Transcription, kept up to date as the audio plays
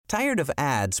Tired of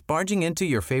ads barging into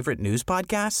your favorite news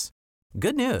podcasts?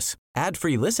 Good news.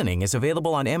 Ad-free listening is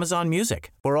available on Amazon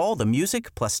Music for all the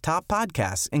music plus top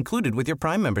podcasts included with your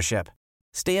Prime membership.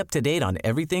 Stay up to date on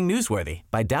everything newsworthy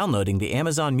by downloading the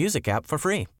Amazon Music app for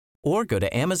free or go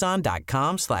to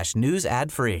amazon.com/news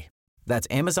ad free. That's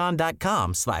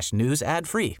amazon.com/news ad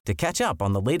free to catch up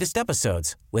on the latest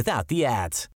episodes without the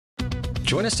ads.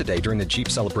 Join us today during the Jeep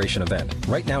Celebration event.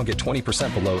 Right now, get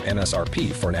 20% below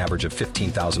MSRP for an average of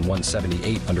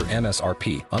 $15,178 under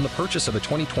MSRP on the purchase of a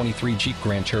 2023 Jeep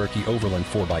Grand Cherokee Overland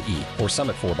 4xE or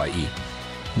Summit 4xE.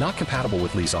 Not compatible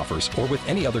with lease offers or with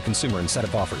any other consumer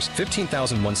incentive offers.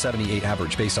 $15,178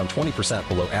 average based on 20%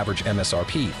 below average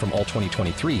MSRP from all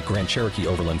 2023 Grand Cherokee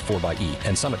Overland 4xE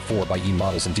and Summit 4xE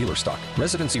models in dealer stock.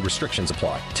 Residency restrictions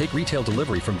apply. Take retail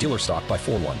delivery from dealer stock by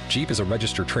 4/1. Jeep is a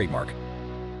registered trademark.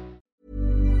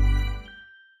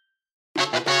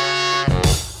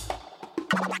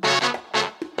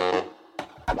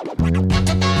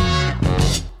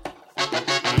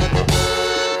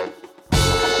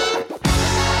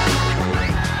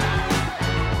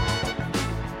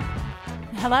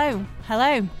 Hello.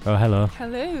 Oh, hello.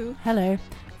 Hello.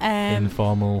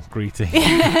 Informal greeting.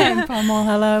 Informal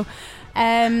hello.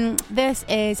 This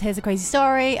is Here's a Crazy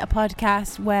Story, a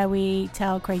podcast where we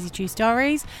tell crazy true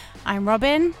stories. I'm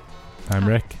Robin. I'm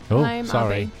Rick. Oh, I'm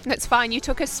sorry. Abby. It's fine. You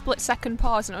took a split-second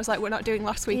pause, and I was like, "We're not doing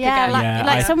last week Yeah, again."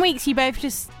 like some weeks you both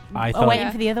just are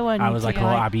waiting for the other one. I was like, to,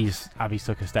 Abby's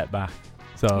took a step back.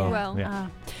 So, Well, yeah.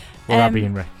 Well, Abby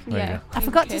and Rick. There you go. I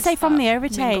forgot to say from the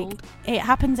overtake, mingled. it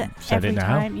happens every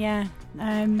time. Yeah.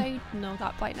 They know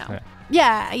that by now.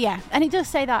 Yeah, and it does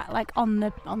say that like on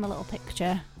the little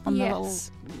picture, on the little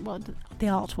the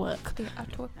artwork. The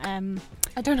artwork.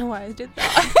 I don't know why I did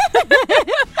that.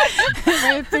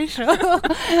 Very official.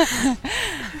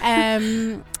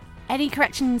 Any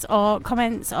corrections or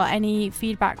comments or any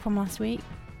feedback from last week?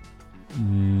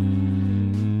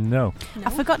 No. I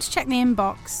forgot to check the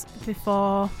inbox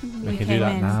before We we can came do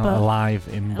that in. now. but A live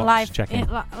inbox checking.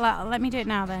 Let me do it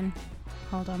now then.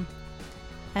 Hold on.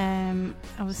 Some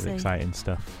Obviously, exciting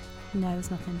stuff. no,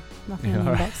 there's nothing Yeah, in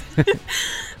the alright. inbox.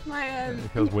 My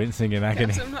Feels wincing in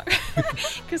agony.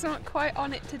 Because I'm not quite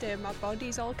on it today. My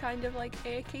body's all kind of like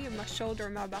achy, and my shoulder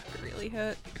and my back really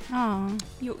hurt. Oh.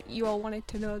 You all wanted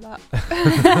to know that.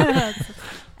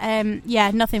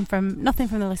 Yeah, nothing from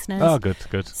the listeners. Oh,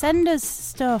 good. Send us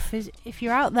stuff if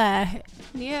you're out there.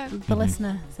 Yeah. The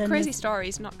listener. Send Crazy us.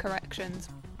 stories, not corrections.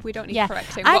 We don't need Yeah.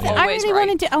 correcting. I We're always really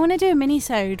right. want to do a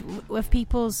mini-sode with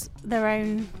their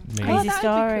own crazy that'd be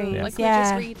stories. cool. Like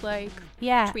yeah. we just read like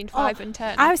Yeah. between 5 and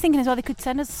 10. I was thinking as well they could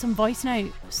send us some voice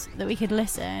notes that we could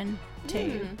listen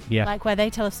to, Yeah. like where they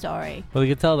tell a story. Well, they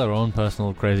could tell their own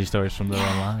personal crazy stories from their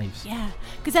own lives. Yeah,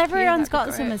 because everyone's that'd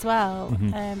be got some great. as well.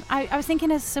 Mhm. I was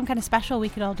thinking as some kind of special we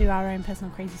could all do our own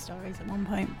personal crazy stories at one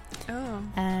point. Oh.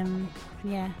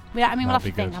 Yeah. We'll have That'd to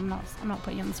be think. good. I'm not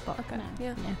putting you on the spot. Okay, No.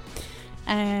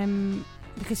 yeah.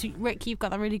 Because Rick, you've got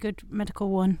that really good medical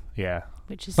one, Yeah.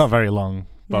 which is It's not very long,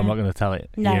 but I'm No. not going to tell it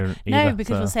No. here no, either,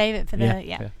 because so. we'll save it for the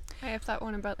Yeah. I have that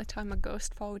one about the time a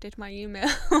ghost forwarded my email.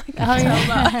 Oh,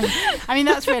 yeah. I mean,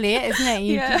 that's really it, isn't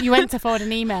it? You went to forward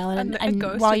an email And a and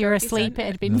ghost while had you were already asleep, sent it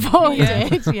had it. been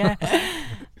forwarded.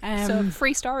 Yeah. So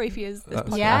free story for you. This That's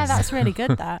podcast. Yeah, that's really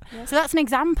good. That. Yeah. So that's an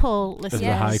example, listeners.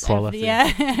 the high of- quality.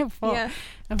 yeah, Yeah.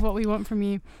 of what we want from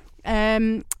you.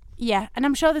 Yeah, and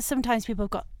I'm sure there's sometimes people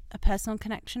have got a personal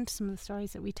connection to some of the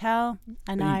stories that we tell,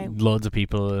 and Loads of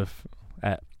people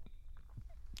have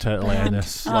Turtle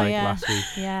Airness last week.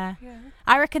 Yeah. Yeah.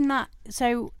 I reckon that.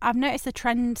 So I've noticed the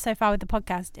trend so far with the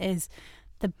podcast is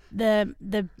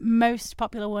the most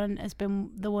popular one has been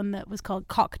the one that was called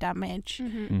Cock Damage,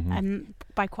 Mhm.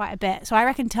 by quite a bit. So I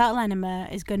reckon Turtle Enema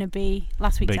is going to be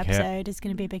last week's Big hit. episode is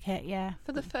going to be a big hit. Yeah.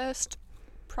 For the first,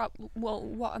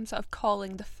 what I'm sort of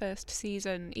calling the first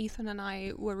season, Ethan and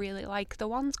I were really like, the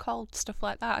ones called stuff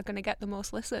like that are going to get the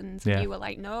most listens. Yeah. And you were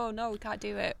like, no, we can't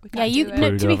do it. We Yeah, can't you. do it. No,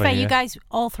 Proved to be over fair, here. you guys,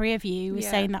 all three of you, were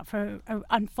Yeah. saying that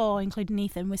and four, including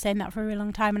Ethan, were saying that for a really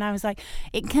long time, and I was like,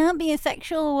 it can't be a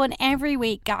sexual one every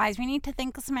week, guys. We need to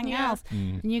think of something Yeah. else.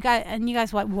 And you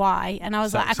guys were like, why? And I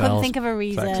was Sex like, I couldn't sells. think of a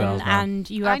reason. sells, man. And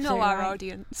you, were I know absolutely our right.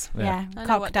 audience. Yeah, I know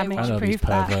Cock what they Damage want. I know these proved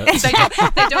that. perverts.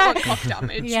 they don't want cock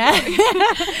damage. Yeah.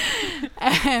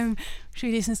 Should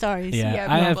we do some stories? Yeah, Yeah,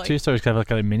 I have probably. 2 stories. 'Cause I have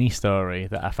like a mini story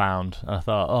that I found. And I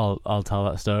thought, I'll tell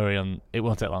that story, and it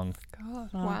won't take long. God,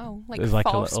 wow. Like There's like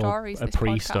a 4 little stories. a this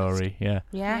pre-story. Yeah.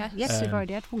 Yeah. Yes. Yes, we've Um,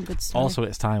 already had one good story. Also,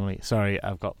 it's timely. Sorry,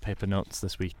 I've got paper notes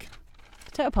this week.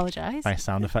 Don't apologise. Nice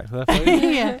sound effect there for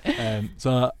you. Yeah.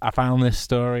 So I found this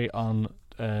story on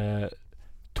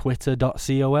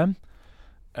twitter.com.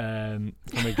 from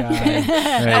a guy.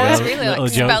 I was really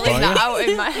like spelling that out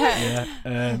in my head.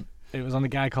 Yeah, it was on a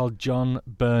guy called John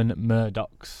Byrne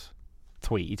Murdoch's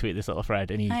tweet. He tweeted this little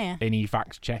thread, and he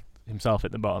fact checked himself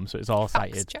at the bottom, so it's all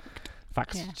cited.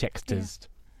 Fact checked.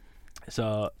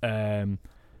 So,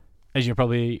 as you're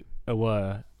probably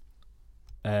aware,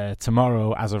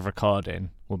 tomorrow, as of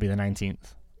recording, will be the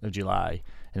 19th of July,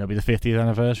 and it'll be the 50th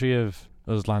anniversary of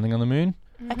us landing on the moon.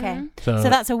 Okay, so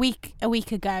that's a week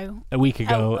ago.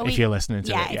 If you're listening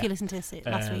to it. Yeah, if you listened to this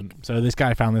last week. So this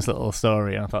guy found this little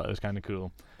story, and I thought it was kind of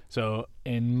cool. So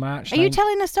in March... Are you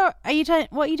telling a story?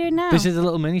 What are you doing now? This is a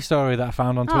little mini story that I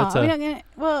found on Twitter. Are we not gonna,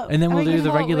 and then we'll do the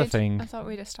regular thing. I thought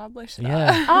we'd established that.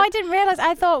 Yeah. I didn't realise.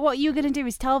 I thought what you were going to do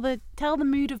is tell the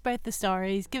mood of both the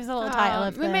stories. Give us a little title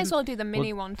of them. We may as well do the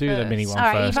mini one first. Do the mini one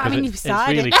first. All right, you've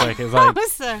started. It's really quick. It's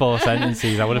like 4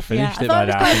 sentences. I would have finished it by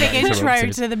now. I thought it was quite a big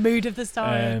intro to the mood of the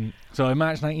story. So in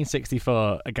March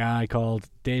 1964, a guy called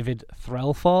David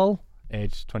Threlfall,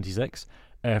 aged 26,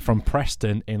 from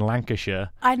Preston in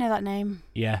Lancashire. I know that name.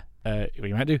 Yeah,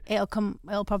 you might do. It'll probably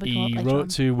come up later. He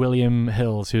wrote to William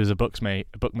Hills, who was a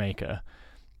bookmaker,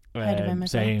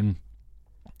 saying,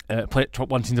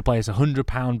 wanting to place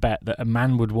 £100 bet that a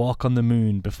man would walk on the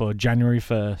moon before January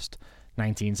 1st,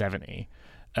 1970.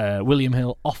 William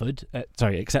Hill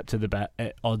accepted the bet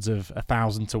at odds of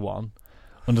 1,000 to 1,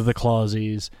 under the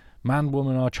clauses: man,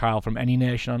 woman, or child from any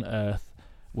nation on Earth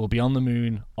will be on the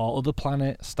moon or other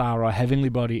planet, star, or heavenly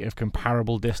body of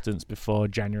comparable distance before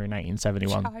January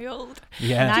 1971. Child.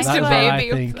 Yeah, nice that's what I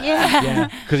think. Yeah.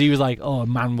 Because he was like, a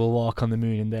man will walk on the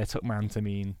moon, and they took man to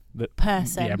mean that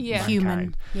person,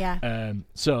 human. Yeah.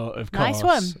 So, of course. Nice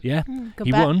one. Yeah. Good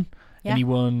he bet. won. Yeah. And he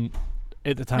won,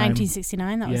 at the time...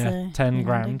 1969, that was the... 10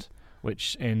 grand,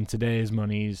 which in today's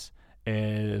monies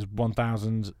is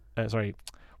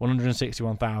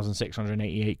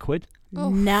 161,688 quid.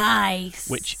 Nice.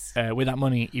 Which, with that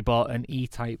money, he bought an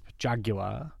E-Type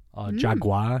Jaguar, or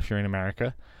Jaguar if you're in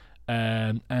America,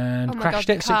 and crashed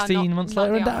it 16 months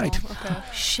later and died. Okay.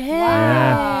 Shit.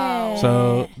 Yeah.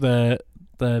 So the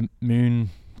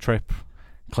moon trip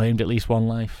claimed at least one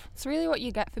life. It's really what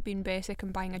you get for being basic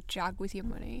and buying a Jag with your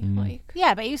money.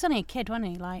 Yeah, but he was only a kid, wasn't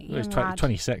he? Like, he was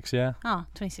 26, yeah. Oh,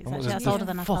 26, actually. That's older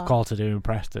than I thought. Fuck all to do in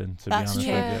Preston, to be honest with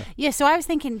you. Yeah, so I was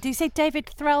thinking, do you say David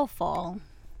Threlfall?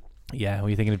 Yeah, were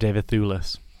you thinking of David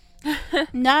Thewlis?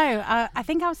 No, I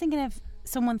think I was thinking of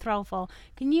someone Threlfall.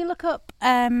 Can you look up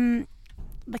the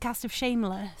cast of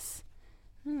Shameless?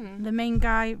 The main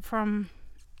guy from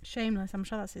Shameless, I'm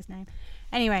sure that's his name.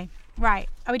 Anyway, right.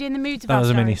 Are we doing the moods of our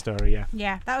story? That was a mini story, yeah.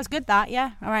 Yeah, that was good, that,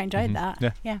 yeah. All right, enjoyed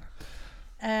that. Yeah.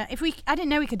 I didn't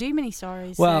know we could do mini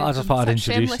stories. Well, I just thought I'd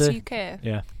introduce Shameless it. UK.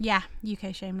 Yeah. Yeah,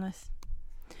 UK Shameless.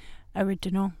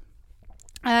 Original.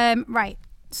 Right.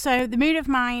 So the mood of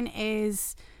mine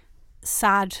is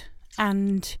sad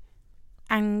and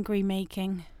angry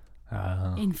making.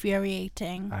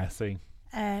 Infuriating. I see.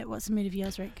 What's the mood of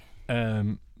yours, Rick?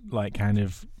 Like kind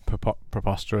of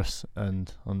preposterous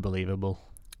and unbelievable.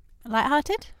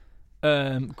 Lighthearted?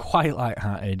 Quite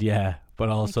lighthearted, yeah. But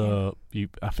also,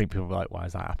 I think people are like, why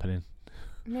is that happening?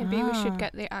 Maybe we should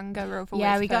get the anger over with.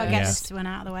 Yeah, we got to get first. this one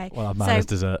out of the way. Well, I've managed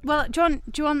dessert. Well, do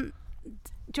you want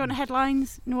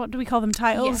headlines? What do we call them?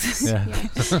 Titles? Yes. Yeah.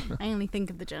 Yes. I only think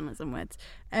of the journalism words.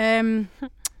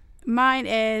 Mine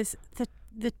is the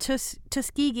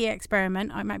Tuskegee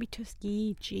experiment. Or it might be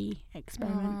Tuskegee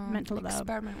experiment. Meant to look that up.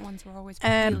 Experiment ones were always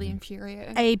really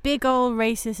infuriating. A big old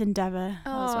racist endeavour.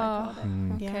 Oh, That's what I called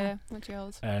it. Okay. Yeah. What's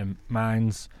yours?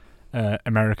 Mine's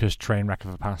America's train wreck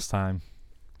of a pastime.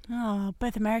 Oh,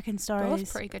 both American stories.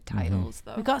 Both pretty good titles,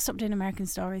 though. We've got to stop doing American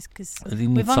stories because I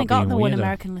think we've only got the one weirder.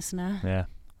 American listener. Yeah.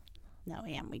 No,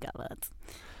 we haven't. We got loads.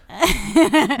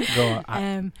 Go on.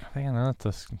 I think I know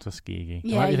Tuskegee.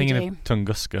 Yeah, I might be you thinking do. of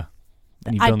Tunguska.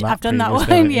 I've done that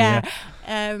previously, one, yeah.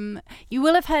 You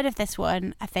will have heard of this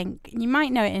one, I think. You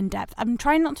might know it in depth. I'm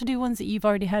trying not to do ones that you've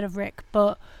already heard of, Rick,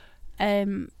 but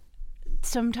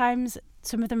sometimes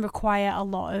some of them require a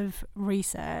lot of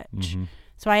research. Mm-hmm.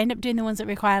 So I end up doing the ones that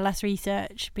require less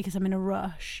research because I'm in a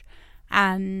rush.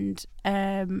 And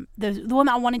the one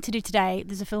that I wanted to do today,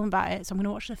 there's a film about it, so I'm going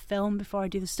to watch the film before I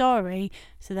do the story,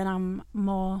 so then I'm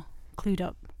more clued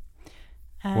up.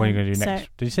 What are you going to do next?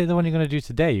 Did you say the one you're going to do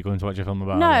today? You're going to watch a film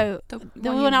about? No,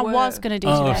 the one I was going to do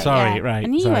today. Oh, sorry, yeah. right.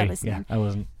 And you sorry. weren't listening. Yeah, I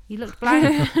wasn't. You looked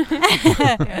blind.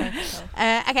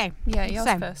 Okay. Yeah, yours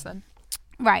first then.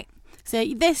 Right. So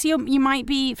this you might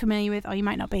be familiar with, or you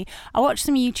might not be. I watched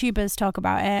some YouTubers talk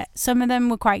about it. Some of them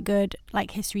were quite good,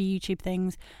 like history YouTube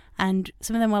things, and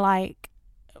some of them were like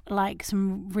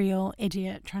some real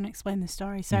idiot trying to explain the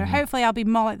story. So hopefully I'll be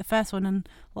more like the first one and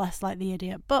less like the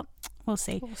idiot. But we'll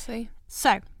see. We'll see.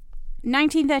 So,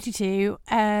 1932,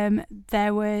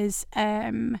 there was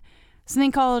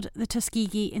something called the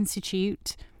Tuskegee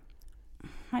Institute.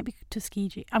 Might be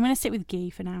Tuskegee. I'm going to stick with Gee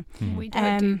for now. We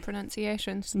don't do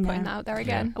pronunciations, putting that out there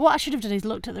again. What I should have done is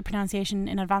looked at the pronunciation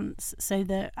in advance so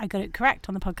that I got it correct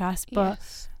on the podcast. But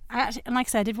I actually, and like I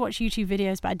said, I did watch YouTube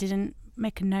videos, but I didn't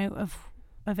make a note of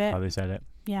it. How they said it.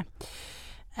 Yeah.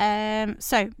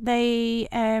 So they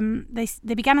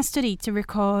began a study to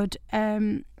record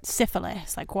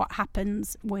syphilis, like what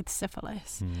happens with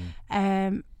syphilis.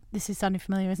 This is sounding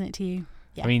familiar, isn't it, to you?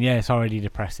 Yeah. I mean, it's already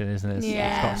depressing, isn't it?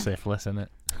 Yeah. It's got syphilis in it.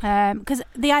 Because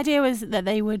the idea was that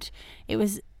it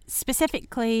was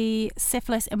specifically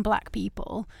syphilis in black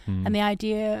people, and the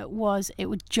idea was it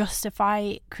would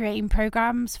justify creating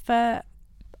programs for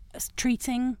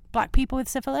treating black people with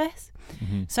syphilis.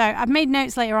 So I've made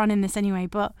notes later on in this anyway,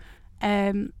 but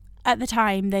at the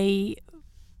time they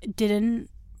didn't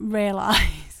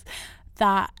realise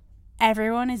that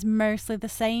everyone is mostly the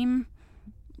same,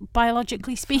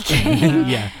 biologically speaking.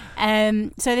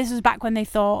 So this was back when they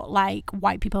thought like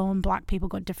white people and black people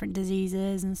got different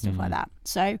diseases and stuff like that.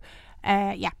 So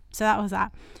so that was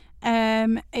that.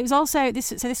 It was also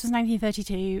this was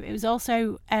 1932. It was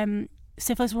also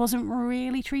syphilis wasn't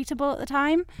really treatable at the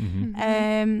time.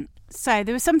 So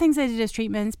there were some things they did as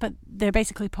treatments, but they're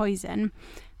basically poison.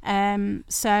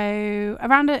 So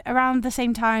around the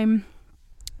same time,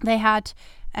 they had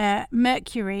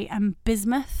mercury and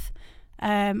bismuth,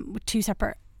 with two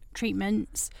separate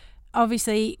treatments.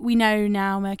 Obviously, we know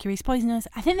now mercury is poisonous.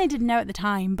 I think they didn't know at the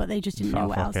time, but they just didn't know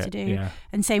what else to do. Yeah.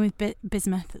 And same with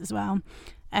bismuth as well.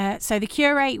 So the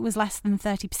cure rate was less than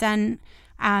 30%,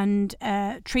 and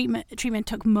treatment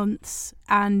took months,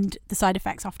 and the side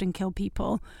effects often kill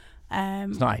people.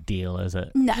 It's not ideal, is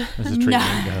it? No. As a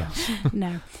treatment goes.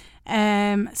 No.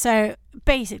 So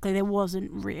basically, there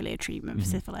wasn't really a treatment for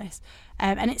syphilis,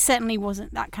 and it certainly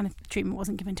wasn't, that kind of treatment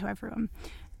wasn't given to everyone.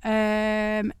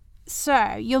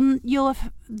 So you'll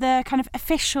have, the kind of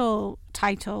official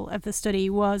title of the study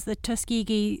was the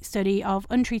Tuskegee Study of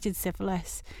Untreated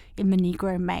Syphilis in the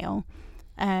Negro Male.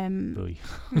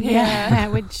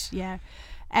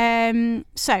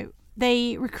 So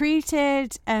they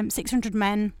recruited 600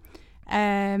 men,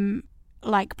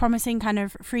 like promising kind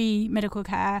of free medical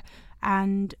care.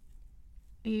 And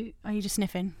are you just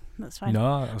sniffing? That's fine.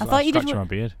 No, I thought you did my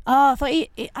beard. Oh, I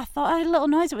thought I had a little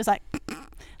noise. It was like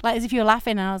as if you were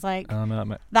laughing, and I was like, oh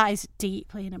no, that is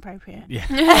deeply inappropriate. Yeah.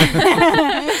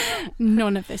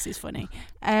 None of this is funny.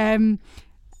 But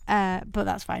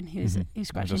that's fine. He was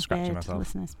scratching his beard to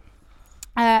listeners.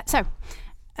 So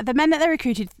the men that they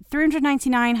recruited,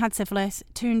 399 had syphilis,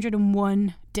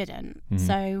 201 didn't.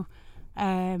 So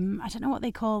I don't know what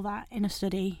they call that in a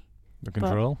study. The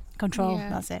control? Control, yeah.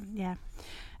 That's it, yeah.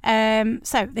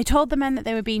 So they told the men that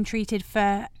they were being treated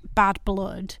for bad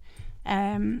blood,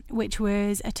 which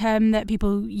was a term that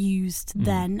people used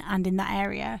then and in that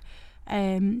area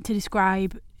to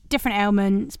describe different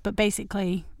ailments, but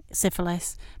basically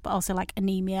syphilis, but also like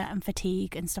anemia and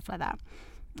fatigue and stuff like that.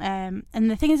 And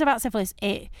the thing is about syphilis,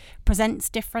 it presents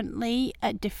differently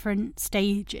at different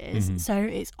stages, so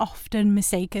it's often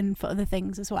mistaken for other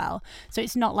things as well. So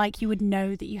it's not like you would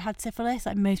know that you had syphilis.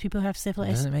 Like most people who have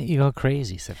syphilis, doesn't it make you go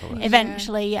crazy, syphilis?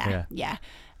 Eventually, yeah.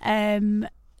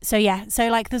 So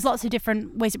like there's lots of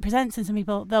different ways it presents, and some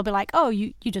people, they'll be like, oh,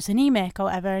 you're just anemic or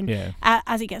whatever, and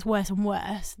as it gets worse and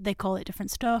worse, they call it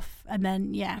different stuff, and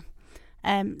then you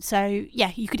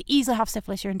could easily have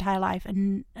syphilis your entire life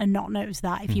and not notice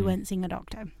that if you weren't seeing a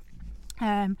doctor.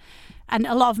 And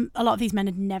a lot of these men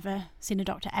had never seen a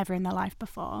doctor ever in their life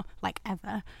before, like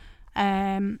ever.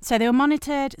 So they were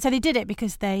monitored. So they did it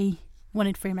because they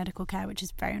wanted free medical care, which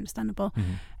is very understandable.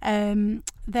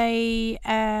 They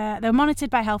were monitored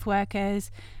by health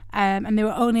workers, and they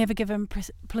were only ever given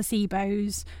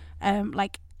placebos,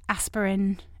 like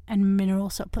aspirin and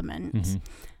mineral supplements,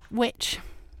 which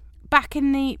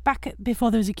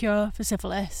before there was a cure for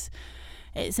syphilis,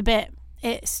 it's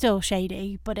still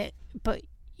shady, but they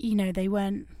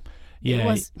weren't.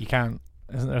 Yeah, you can't.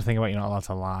 Isn't there a thing about you're not allowed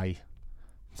to lie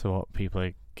to what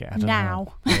people get? I don't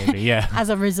know. Maybe, yeah. As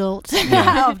a result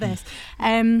of this,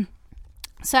 because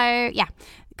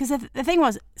the thing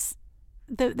was,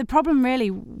 the problem really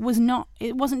was not.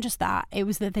 It wasn't just that. It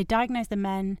was that they diagnosed the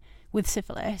men with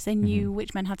syphilis. They knew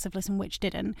which men had syphilis and which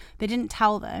didn't. They didn't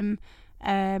tell them.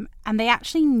 And they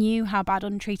actually knew how bad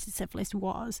untreated syphilis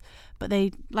was, but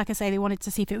they wanted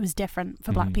to see if it was different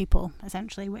for black people,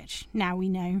 essentially, which now we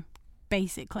know.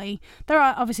 Basically, there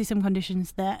are obviously some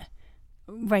conditions that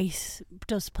race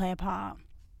does play a part,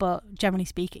 but generally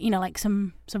speaking, like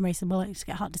some races will just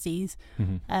get heart disease,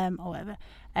 or whatever.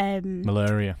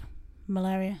 Malaria.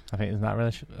 malaria. I think isn't that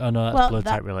related? Oh no, that's blood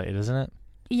type related, isn't it?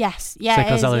 Yes, yeah.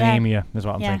 Sickle cell anemia is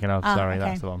what I'm thinking of. Sorry, okay.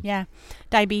 That's the one. Yeah,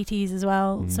 diabetes as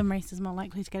well. Some races are more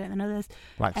likely to get it than others.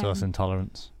 Lactose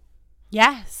intolerance.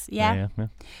 Yes, yeah.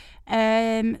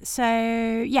 So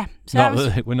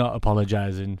we're not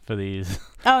apologising for these.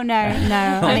 Oh no,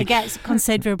 and it gets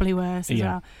considerably worse as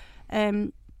well.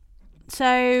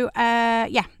 So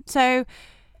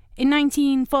in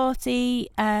 1940,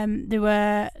 they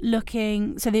were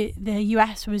looking. So the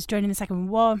US was joining the Second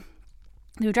World War.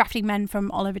 They were drafting men from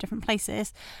all over different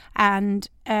places, and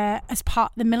as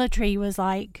part, the military was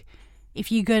like,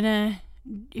 if you're gonna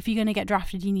get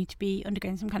drafted, you need to be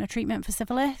undergoing some kind of treatment for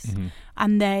syphilis. Mm-hmm.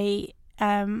 And they,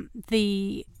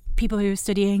 the people who were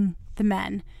studying the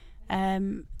men,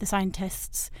 the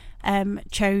scientists,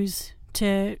 chose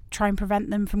to try and prevent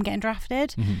them from getting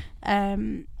drafted,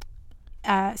 so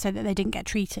that they didn't get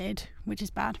treated, which is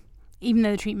bad, even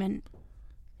though the treatment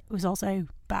was also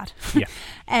bad. Yeah.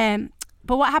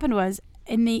 But what happened was,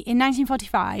 in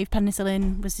 1945,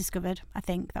 penicillin was discovered. I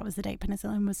think that was the date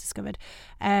penicillin was discovered.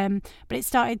 But they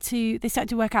started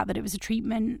to work out that it was a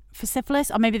treatment for syphilis,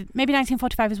 or maybe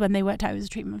 1945 is when they worked out it was a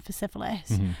treatment for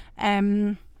syphilis.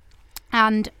 And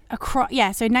so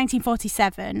in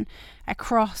 1947,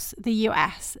 across the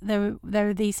US, there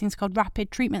were these things called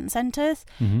rapid treatment centres,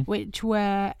 which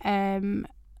were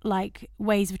like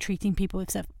ways of treating people with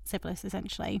syphilis,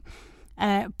 essentially.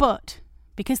 But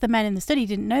because the men in the study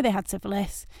didn't know they had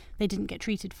syphilis, they didn't get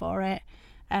treated for it.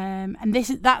 And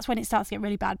that's when it starts to get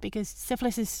really bad, because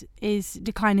syphilis is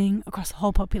declining across the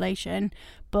whole population,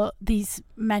 but these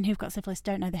men who've got syphilis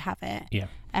don't know they have it. Yeah.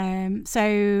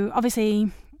 So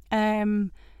obviously,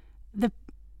 the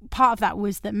part of that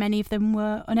was that many of them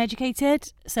were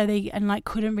uneducated, so they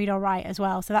couldn't read or write as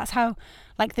well. So that's how,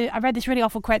 I read this really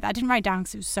awful quote that I didn't write down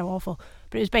because it was so awful,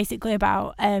 but it was basically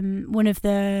about one of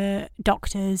the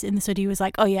doctors in the study was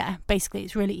like, oh yeah, basically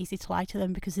it's really easy to lie to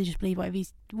them because they just believe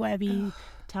whatever you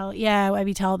tell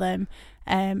them.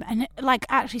 And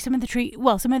actually some of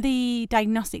the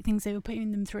diagnostic things they were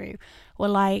putting them through were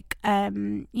like, what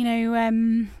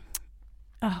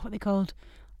are they called?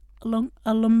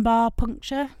 A lumbar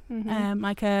puncture,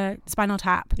 like a spinal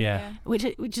tap, which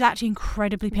is actually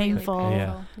incredibly painful,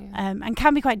 and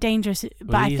can be quite dangerous.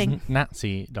 But I think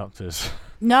Nazi doctors.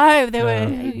 No, they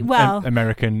were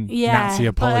American Nazi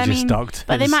apologist doctors,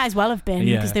 but they might as well have been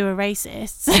because they were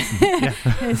racists.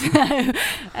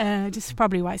 Just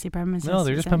probably white supremacists. No,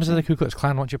 they're just members of the Ku Klux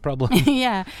Klan. What's your problem?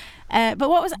 But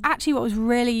what was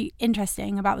really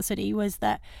interesting about the study was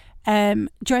that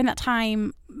during that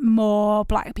time, more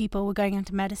black people were going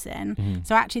into medicine.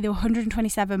 So actually, there were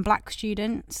 127 black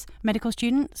students, medical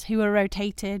students, who were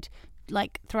rotated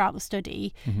throughout the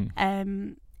study.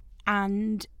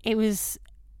 And it was,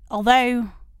 although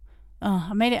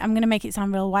I'm going to make it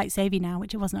sound real white savvy now,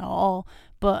 which it wasn't at all.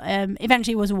 But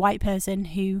eventually, it was a white person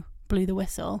who blew the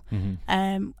whistle.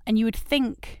 And you would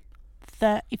think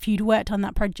that if you'd worked on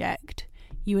that project,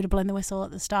 you would have blown the whistle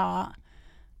at the start.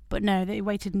 But no, they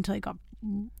waited until it got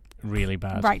really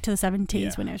bad, right to the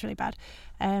 70s when it was really bad.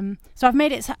 So I've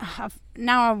made it.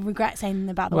 Now I regret saying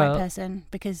about the white person,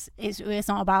 because it's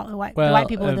not about the white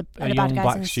people are the bad guys. A young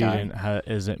black student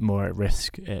is it more at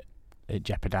risk it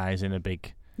jeopardising a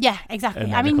big exactly.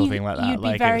 thing like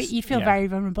that. You'd feel very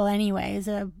vulnerable anyway as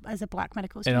a black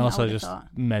medical student. And also just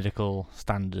medical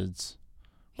standards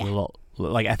were a lot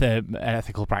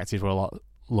ethical practices were a lot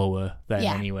lower then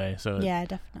anyway. So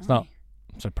definitely. It's not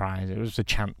surprise. It was just a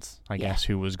chance, I guess,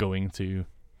 who was going to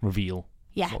reveal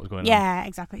what was going on. Yeah,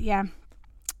 exactly. Yeah.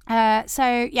 By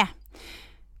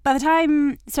the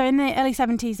time, in the early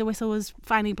 70s, the whistle was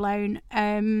finally blown.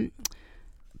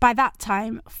 By that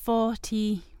time,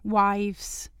 40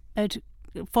 of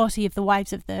the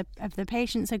wives of the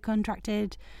patients had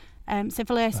contracted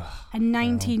syphilis, and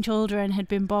 19 children had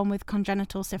been born with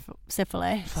congenital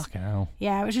syphilis. Fucking hell.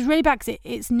 Yeah, which is really bad, because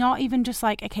it's not even just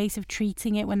a case of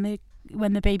treating it when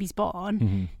the baby's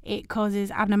born. It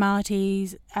causes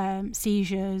abnormalities,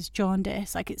 seizures,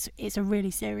 jaundice. It's a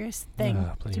really serious thing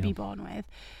to be born with,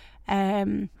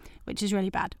 which is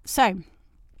really bad. So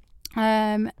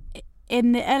in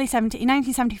the early 70s, in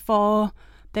 1974,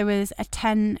 there was a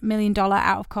 $10 million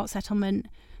out of court settlement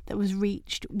that was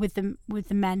reached with the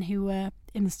men who were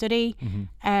in the study.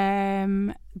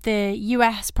 The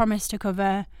US promised to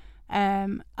cover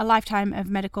a lifetime of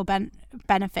medical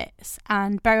benefits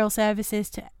and burial services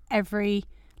to every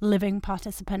living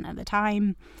participant at the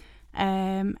time,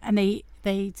 and they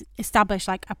established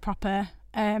a proper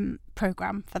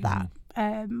program for that,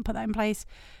 put that in place.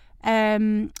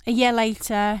 A year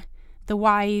later, the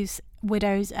wives,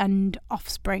 widows and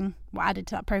offspring were added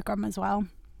to that program as well.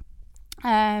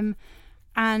 And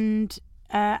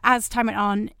as time went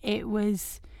on, it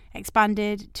was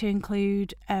expanded to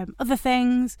include other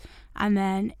things. And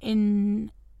then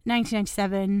in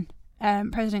 1997,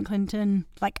 President Clinton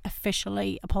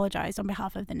officially apologized on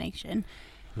behalf of the nation,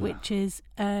 which is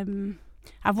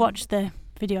I've watched the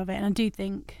video of it, and I do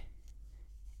think,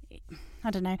 I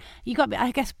don't know,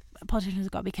 I guess politicians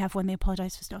have got to be careful when they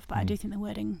apologize for stuff, but I do think the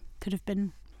wording could have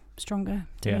been stronger,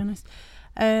 to be honest.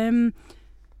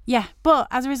 But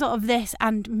as a result of this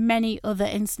and many other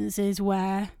instances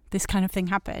where this kind of thing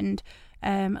happened,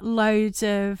 loads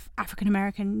of African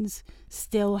Americans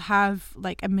still have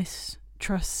a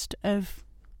mistrust of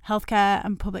healthcare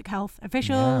and public health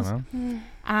officials,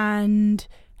 and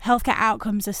healthcare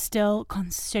outcomes are still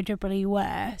considerably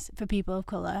worse for people of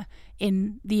colour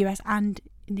in the US and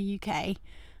in the UK.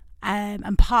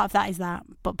 And part of that is that,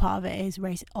 but part of it is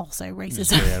also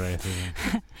racism.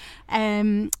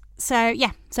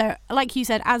 So like you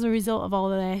said, as a result of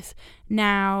all of this,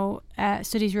 now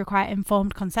studies require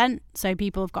informed consent, so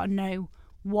people have got to know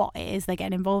what it is they're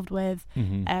getting involved with,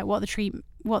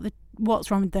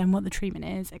 what's wrong with them, what the treatment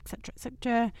is, etc.,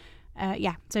 etc.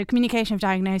 So communication of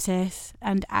diagnosis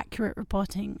and accurate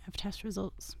reporting of test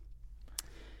results.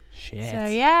 Shit.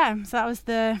 So that was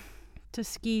the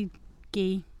Tuskegee.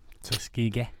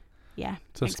 Yeah,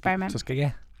 experiment.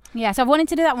 Tuskegee. Yeah, so I've wanted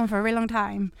to do that one for a really long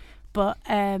time, but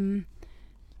I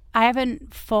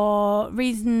haven't, for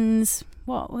reasons.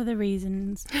 What were the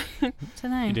reasons? I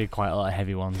don't know. You did quite a lot of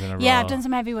heavy ones in a row. Yeah, I've done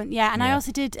some heavy ones. Yeah, and I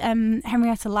also did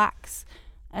Henrietta Lacks.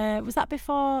 Was that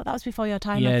before? That was before your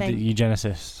time, I think. The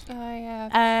eugenicist. Oh,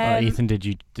 yeah. Ethan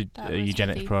did a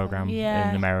eugenics program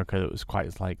in America that was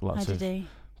quite lots of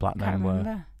black men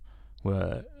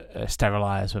were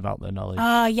sterilised without their knowledge.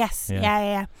 Oh, yes.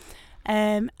 Yeah.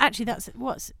 Actually, that's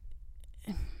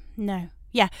no.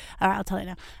 Yeah, all right, I'll tell it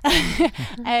now.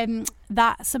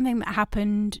 That's something that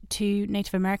happened to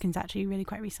Native Americans actually really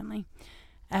quite recently.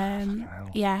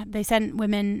 They sent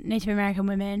Native American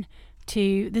women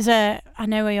to. I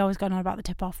know we always gone on about the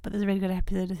tip off, but there's a really good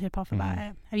episode of Tip Off about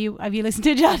it. Have you listened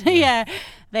to it, John? Yeah.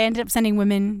 They ended up sending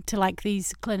women to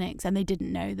these clinics, and they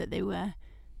didn't know that they were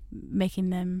making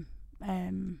them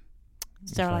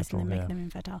sterilising them, making them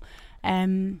infertile.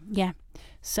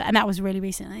 So, and that was really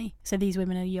recently. So these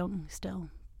women are young still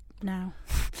now.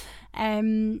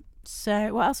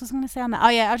 So what else was I going to say on that? Oh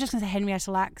yeah, I was just going to say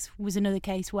Henrietta Lacks was another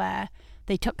case where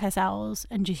they took her cells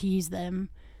and just used them,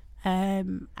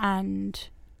 and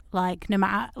no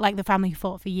matter the family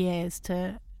fought for years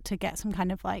to get some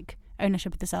kind of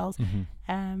ownership of the cells.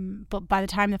 But by the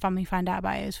time the family found out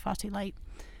about it, it was far too late.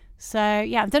 So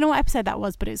yeah, I don't know what episode that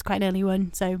was, but it was quite an early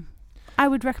one. So I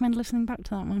would recommend listening back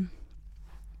to that one.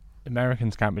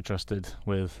 Americans can't be trusted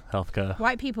with healthcare.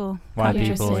 White people. That's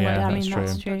true.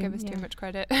 Don't give us too much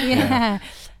credit. Yeah.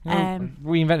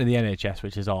 We invented the NHS,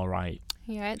 which is all right.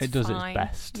 Yeah, it does its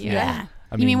best. Yeah.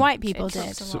 You mean white people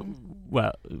did?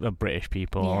 British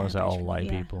people, or is it all white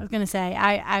people? I was going to say,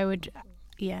 I would,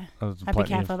 I'd be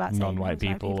careful about saying non-white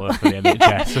people work for the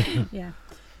NHS. Yeah.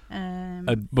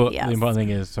 But the important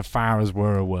thing is, so far as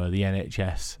we're aware, the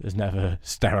NHS has never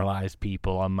sterilised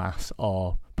people en masse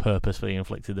or purposefully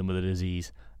inflicted them with a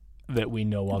disease that we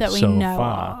know of so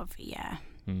far.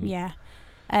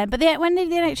 But when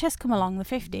did the NHS come along? The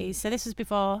 50s. So this was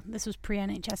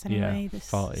pre-NHS anyway. Yeah,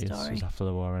 40s. This was after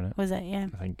the war, innit? Was it? Yeah.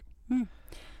 I think.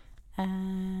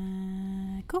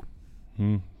 Cool.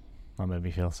 That made me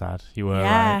feel sad. You were right.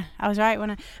 Yeah, I was right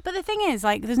But the thing is,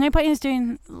 there's no point in us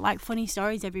doing funny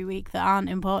stories every week that aren't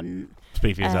important.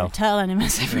 Speak for yourself. Turtle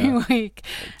enemas every week.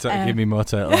 Give me more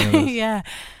turtle enemas. Yeah.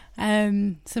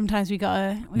 Sometimes we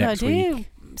gotta do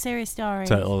serious stories.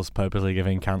 Turtles purposely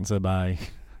giving cancer by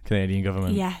Canadian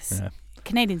government. Yes. Yeah.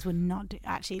 Canadians would not do.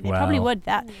 Actually, they probably would.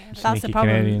 That's the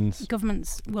problem. Canadians.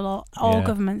 Governments will all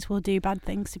governments will do bad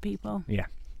things to people. Yeah.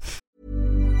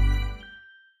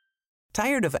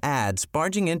 Tired of ads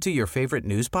barging into your favorite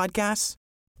news podcasts?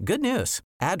 Good news.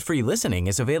 Ad-free listening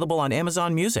is available on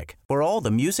Amazon Music for all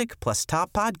the music plus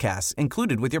top podcasts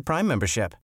included with your Prime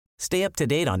membership. Stay up to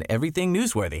date on everything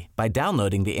newsworthy by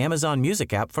downloading the Amazon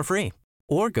Music app for free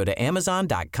or go to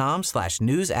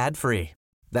amazon.com/news ad free.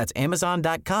 That's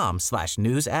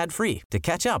amazon.com/news ad free to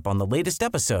catch up on the latest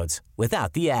episodes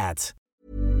without the ads.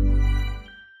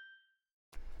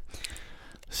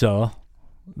 So,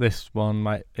 this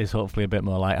one is hopefully a bit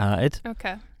more lighthearted.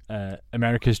 Okay.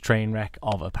 America's train wreck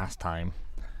of a pastime.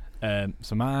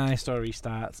 So my story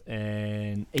starts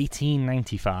in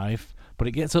 1895, but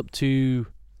it gets up to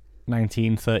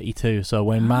 1932. So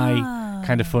when my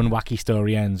kind of fun, wacky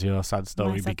story ends, your sad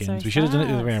story begins. We should have done it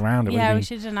the other way around. We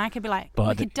should have done. I could be like,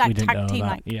 we could tag team,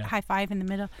 high five in the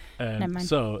middle. Never mind.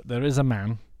 So there is a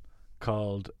man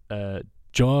called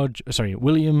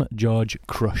William George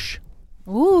Crush.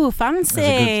 Ooh, fancy!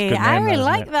 Good name, I really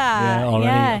like that. Yeah, already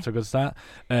that's a good start.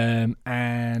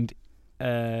 And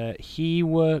he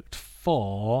worked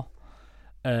for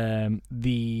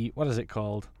the, what is it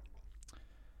called?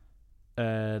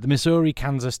 The Missouri,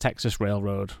 Kansas, Texas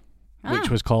Railroad, which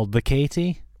was called the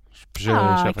KT.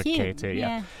 Cute. KT,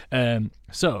 yeah.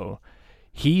 So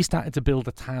he started to build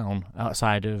a town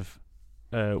outside of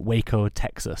Waco,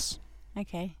 Texas.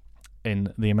 Okay.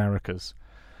 In the Americas.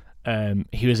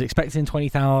 He was expecting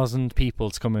 20,000 people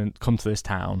to come to this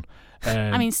town.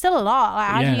 I mean, still a lot. Like,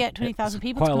 how do you get 20,000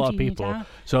 people to come to your town?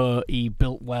 So he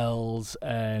built wells.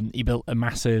 He built a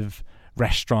massive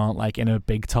restaurant, like in a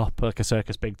big top, like a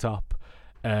circus big top.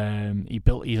 He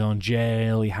built his own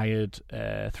jail. He hired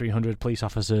 300 police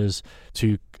officers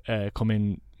to come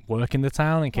in, work in the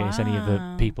town in case any of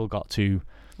the people got too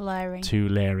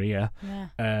leery.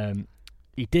 Yeah.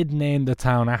 He did name the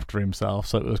town after himself,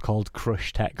 so it was called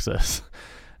Crush, Texas.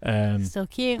 Still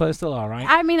cute, but it's still all right.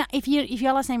 I mean, if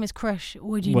your last name is Crush,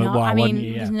 would you not? I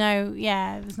mean, there's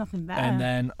nothing better. And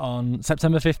then on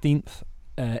September 15th,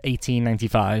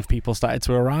 1895, people started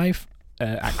to arrive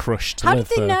at Crush to How live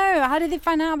did they know? How did they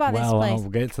find out about this place? Well, I'll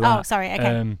get to that. Oh, sorry.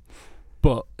 Okay.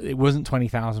 But it wasn't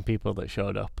 20,000 people that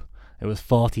showed up. It was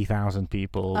 40,000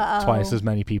 people, twice as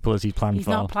many people as he planned for. He's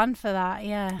not planned for that,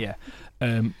 yeah. Yeah.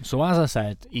 So as I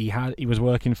said, he was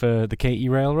working for the KT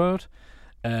Railroad,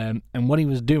 and what he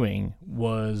was doing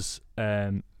was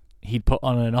he'd put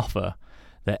on an offer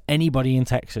that anybody in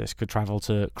Texas could travel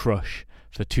to Crush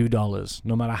for $2,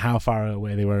 no matter how far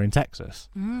away they were in Texas.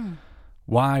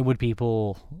 Why would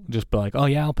people just be like, oh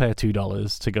yeah, I'll pay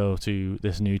 $2 to go to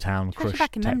this new town, Crush,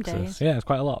 back in Texas? them days. Yeah, it's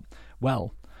quite a lot.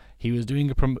 Well, he was doing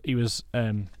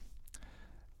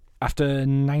after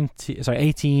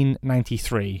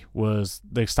 1893 was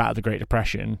the start of the Great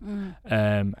Depression,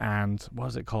 and what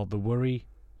was it called? The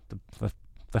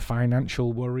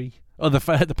financial worry. Oh, the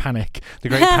panic, the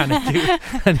Great Panic,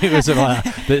 and it was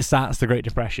that starts the Great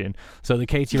Depression. So the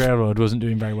KT Railroad wasn't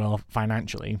doing very well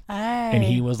financially, and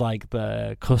he was like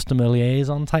the customer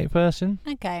liaison type person.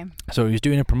 Okay. So he was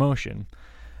doing a promotion,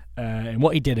 and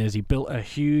what he did is he built a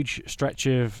huge stretch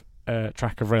of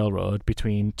track of railroad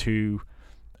between two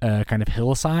kind of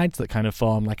hillsides that kind of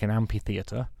form like an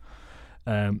amphitheater.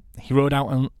 He rode out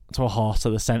onto a horse to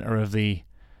the center of the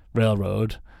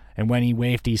railroad, and when he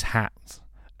waved his hat,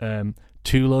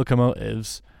 two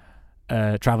locomotives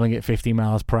traveling at 50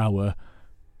 miles per hour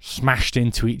smashed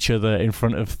into each other in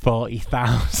front of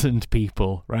 40,000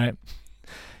 people, right?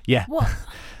 Yeah. What?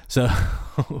 So,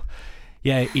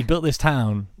 yeah, he built this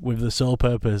town with the sole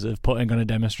purpose of putting on a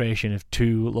demonstration of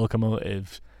two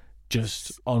locomotives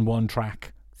just on one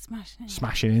track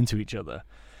smashing into each other.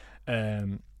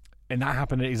 And that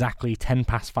happened at exactly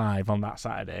 5:10 on that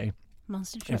Saturday.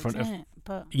 Monster trucks, isn't it?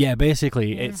 But yeah,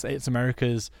 basically, it's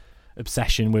America's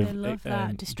obsession with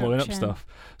blowing up stuff.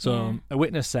 So a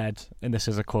witness said, and this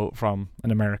is a quote from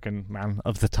an American man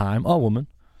of the time, or woman,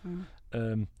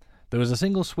 there was a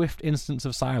single swift instance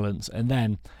of silence, and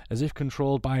then, as if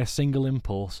controlled by a single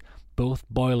impulse, both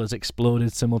boilers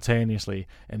exploded simultaneously,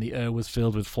 and the air was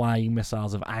filled with flying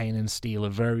missiles of iron and steel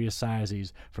of various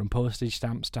sizes, from postage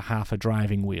stamps to half a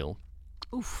driving wheel.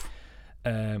 Oof.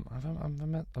 I've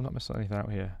not missed anything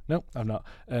out here. Nope, I've not.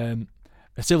 A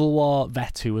Civil War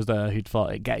vet who was there, who'd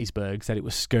fought at Gettysburg, said it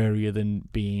was scarier than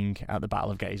being at the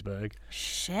Battle of Gettysburg.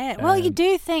 Shit. Well, you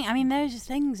do think, I mean, those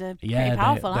things are pretty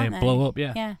powerful, aren't they? They blow up,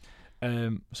 yeah. Yeah.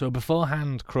 So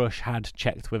beforehand, Crush had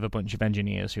checked with a bunch of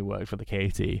engineers who worked for the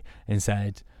KT and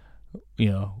said,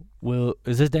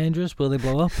 is this dangerous? Will they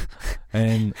blow up?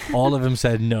 And all of them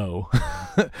said no,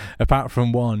 apart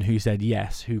from one who said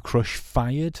yes, who Crush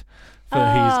fired for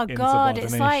his God,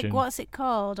 it's like, what's it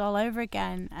called all over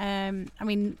again? I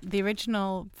mean, the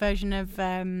original version of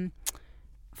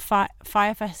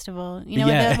Fire Festival.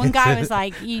 Where the one guy was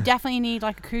like, you definitely need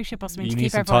like a cruise ship or something to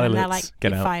keep everyone, and they're like,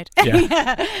 get out. Fired.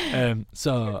 Yeah.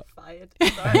 So fired.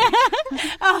 Sorry.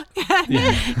 Oh,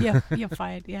 yeah. You're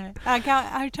fired. Yeah.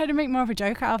 I tried to make more of a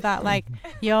joke out of that. Like,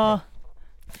 you are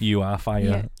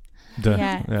fired.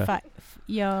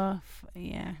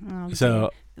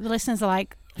 So the listeners are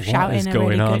like, what shouting is going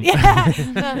really on? Good. Yeah.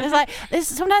 It's like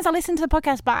sometimes I listen to the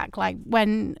podcast back, like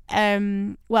when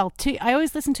I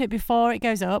always listen to it before it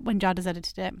goes up when Jad has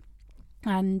edited it,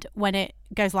 and when it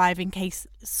goes live, in case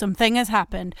something has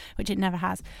happened, which it never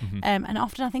has. And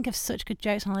often I think of such good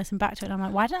jokes when I listen back to it, and I'm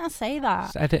like, why didn't I say that?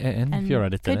 Just edit it in if you're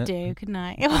editing could it. Couldn't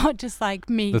I? Or just like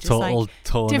me, the just total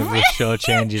tone of the show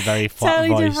changes, very flat totally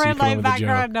voice. different, You come like with a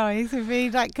background noise with me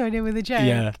like coming in with a joke.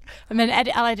 Yeah. And then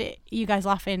I'll edit you guys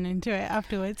laughing into it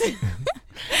afterwards.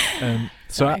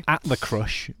 So at the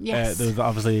crush, Yes. there was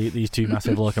obviously these two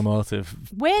massive locomotive.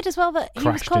 Weird as well that he was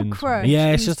Crashed called into- Crush. Yeah,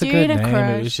 He it's was just a doing good name. It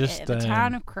Crush was just, at the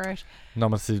town of Crush.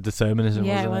 Nominative determinism,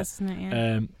 Yeah, wasn't it was, isn't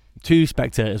it? Yeah. 2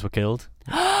 spectators were killed.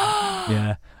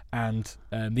 Yeah. And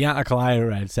the article I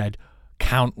read said,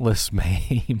 countless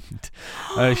maimed.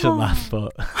 I shouldn't laugh,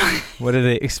 but what did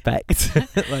they expect?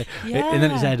 And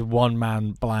then it said 1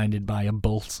 man blinded by a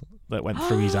bolt that went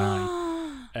through his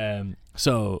eye.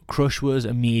 So Crush was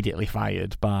immediately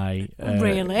fired by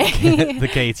Really? the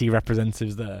KT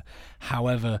representatives there.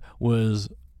 However, was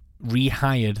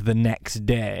rehired the next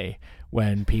day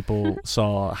when people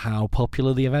saw how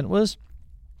popular the event was,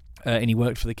 and he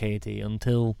worked for the KT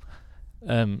until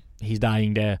his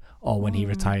dying day or when he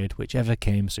retired, whichever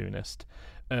came soonest.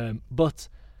 But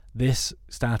this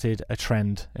started a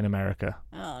trend in America.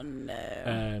 Oh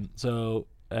no! So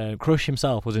Crush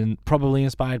himself was probably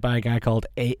inspired by a guy called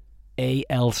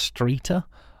A.L. Streeter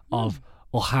of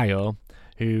Ohio,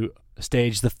 who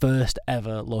staged the first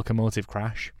ever locomotive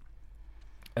crash.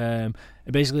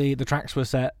 Basically, the tracks were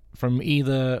set from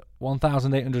either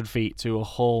 1,800 feet to a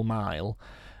whole mile.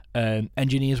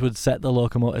 Engineers would set the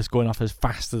locomotives going off as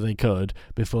fast as they could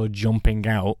before jumping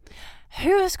out.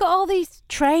 Who has got all these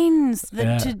trains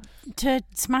to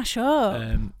smash up?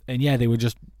 And they would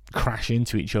just crash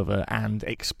into each other and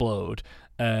explode.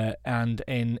 And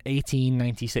in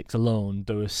 1896 alone,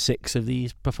 there were 6 of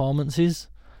these performances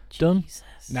done.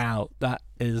 Now, that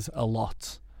is a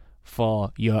lot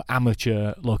for your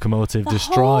amateur locomotive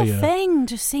destroyer. The whole thing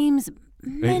just seems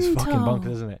mental. It's fucking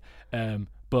bonkers, isn't it?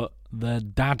 But the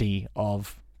daddy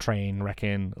of train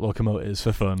wrecking locomotives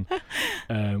for fun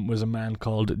was a man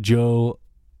called Joe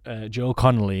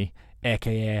Connolly,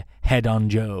 aka Head On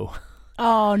Joe.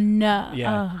 Oh no!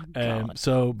 Yeah. Oh, God.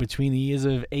 So between the years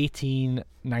of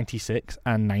 1896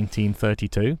 and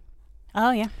 1932,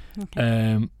 Oh yeah.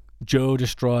 Okay. Joe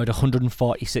destroyed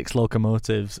 146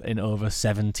 locomotives in over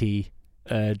 70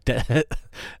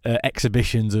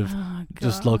 exhibitions of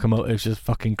just locomotives just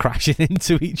fucking crashing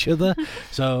into each other.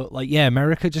 So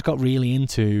America just got really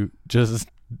into just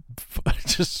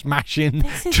smashing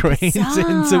trains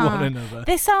into one another.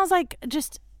 This sounds like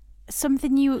just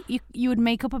something you would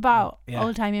make up about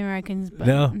old-time Americans. But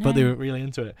no, but they were really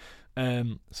into it.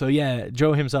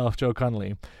 Joe himself, Joe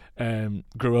Connolly,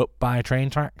 grew up by train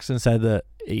tracks and said that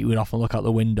he would often look out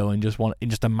the window and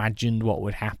just imagined what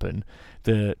would happen.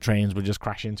 The trains would just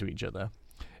crash into each other.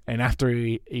 And after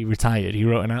he retired, he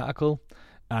wrote an article,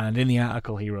 and in the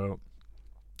article he wrote,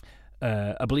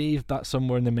 I believe that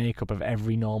somewhere in the makeup of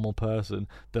every normal person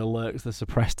there lurks the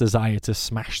suppressed desire to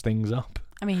smash things up.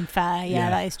 I mean, fair, yeah,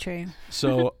 that is true.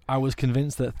 So I was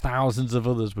convinced that thousands of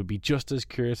others would be just as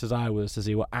curious as I was to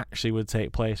see what actually would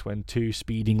take place when 2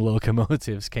 speeding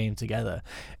locomotives came together.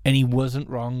 And he wasn't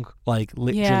wrong. Like,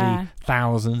 literally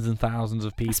thousands and thousands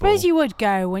of people. I suppose you would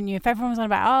go, wouldn't you, if everyone was on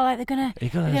about, they're gonna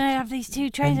have these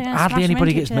 2 trains. And hardly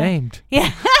anybody gets maimed.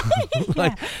 Yeah. You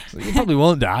probably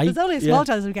won't die. There's only a small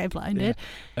chance of getting blinded.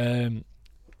 Yeah.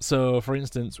 So, for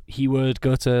instance, he would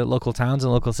go to local towns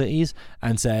and local cities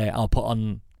and say, I'll put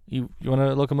on, you want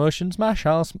a locomotion smash?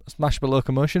 I'll smash the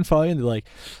locomotion for you. And they're like,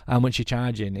 how much you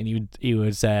charging? And he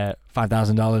would say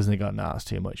 $5,000. And they go, no, that's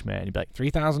too much, mate. And he'd be like,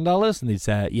 $3,000? And they'd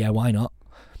say, yeah, why not?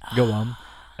 Go on.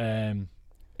 And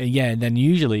then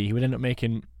usually he would end up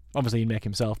making, obviously he'd make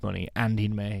himself money and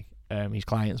he'd make his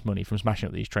clients money from smashing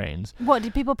up these trains. What,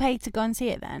 did people pay to go and see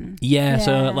it then? Yeah.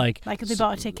 So like if they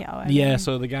bought a ticket or whatever. Yeah,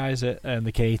 so the guys at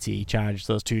the KT charged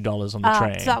those $2 on the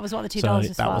train. So that was what the $2 was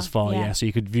for. That was for, so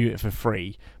you could view it for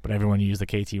free, but everyone used the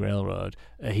KT Railroad.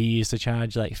 He used to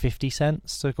charge like 50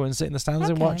 cents to go and sit in the stands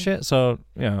and watch it, so,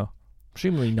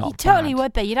 presumably not totally bad.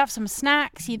 would though. You'd have some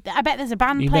snacks. I bet there's a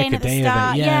band You'd playing make at a the day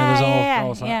start. of it. Yeah,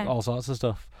 there's all sorts of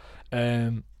stuff.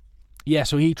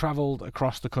 So he travelled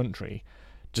across the country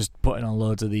just putting on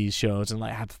loads of these shows and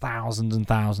had thousands and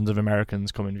thousands of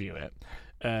Americans come and view it.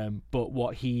 But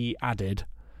what he added,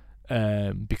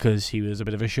 because he was a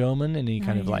bit of a showman and he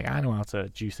I know how to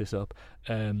juice this up.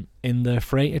 In the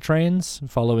freighter trains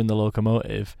following the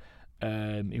locomotive,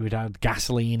 he would add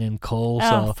gasoline and coal.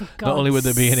 So not only would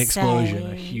there be an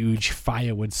explosion, a huge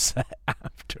fire would set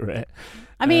after it.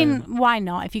 I mean, why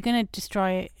not? If you're going to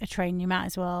destroy a train, you might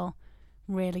as well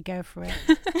really go for it.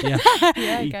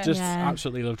 He just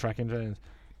absolutely loved tracking trains.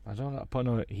 I don't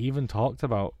know. He even talked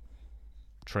about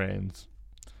trains.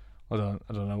 I don't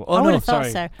know. I Oh would no, have thought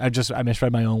sorry. so. I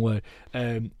misread my own word.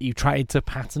 He tried to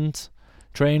patent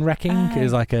train wrecking.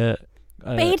 Is like a.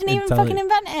 But he didn't even fucking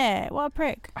invent it. What a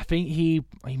prick. I think he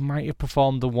might have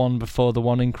performed the one before the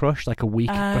one in Crush, like a week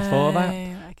before that.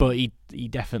 Okay. But he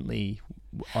definitely.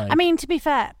 Like, I mean, to be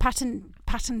fair,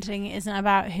 patenting isn't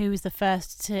about who was the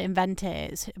first to invent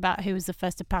it. It's about who was the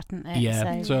first to patent it.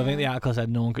 Yeah. So I think the article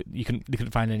said they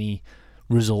couldn't find any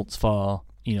results for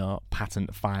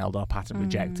patent filed or patent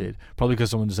rejected. Probably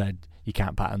because someone said you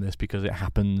can't patent this because it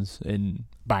happens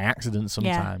by accident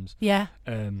sometimes. Yeah.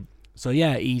 So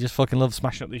yeah, he just fucking loves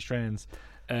smashing up these trains.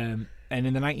 And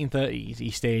in the 1930s,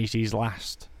 he staged his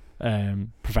last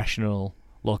professional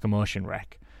locomotion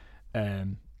wreck.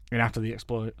 And after the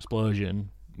explosion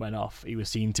went off, he was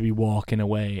seen to be walking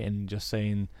away and just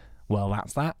saying, "Well,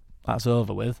 that's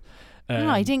over with."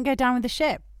 No, he didn't go down with the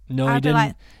ship. No, he didn't.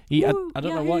 Like, I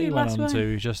don't know what he went on to.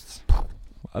 He was just,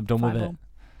 I'm done with it.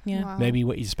 Yeah. Wow. Maybe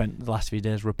what he spent the last few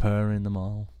days repairing them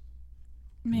all.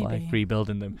 Maybe. Like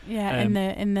rebuilding them. Yeah,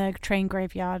 in the train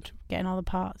graveyard, getting all the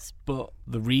parts. But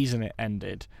the reason it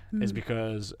ended is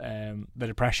because the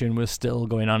Depression was still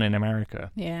going on in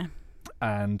America. Yeah.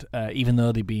 And even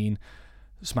though they've been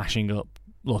smashing up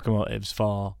locomotives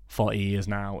for 40 years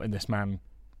now, and this man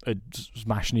had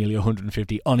smashed nearly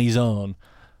 150 on his own,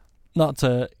 not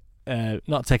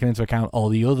taking into account all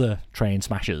the other train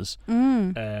smashers.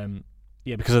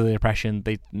 Because of the Depression,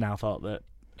 they now thought that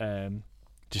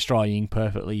destroying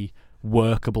perfectly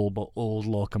workable but old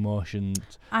locomotions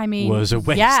was a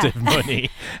waste of money.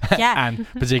 And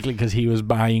particularly because he was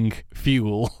buying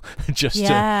fuel just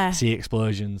to see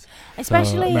explosions.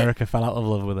 Especially so America fell out of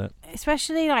love with it.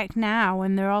 Especially like now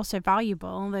when they're all so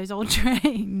valuable, those old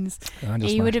trains.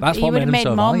 He would have made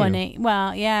so more valuable. money.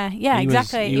 Well,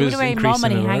 exactly. He would have made more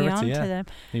money hanging on to them.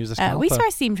 He was a we saw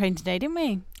a steam train today, didn't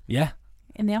we? Yeah.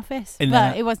 In the office.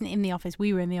 It wasn't in the office.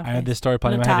 We were in the office. I had this story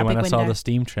playing in my head when I saw the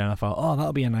steam train. I thought, oh,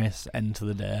 that'll be a nice end to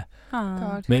the day. Oh.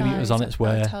 God, maybe guys, it was on its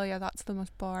way. I'll tell you, that's the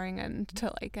most boring end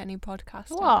to like any podcast.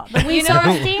 What? But we saw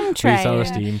a steam train. We saw a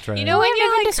steam train. You know when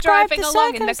you're like driving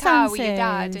along in the car with your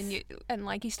dad circumstances. and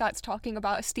like he starts talking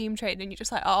about a steam train and you're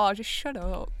just like, oh, just shut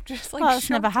up. Just like, well, that's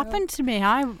never up. happened to me.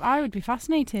 I would be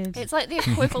fascinated. It's like the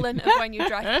equivalent of when you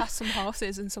drive past some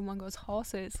horses and someone goes,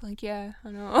 horses. Like, yeah,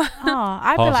 I know. Oh,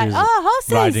 I'd be like, oh,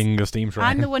 horses. Riding a steam train.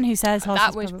 I'm the one who says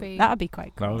horses. That would be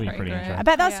quite cool. That would be pretty interesting. I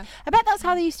bet that's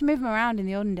how they used to move them around in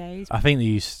the olden days. I think they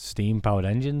used steam-powered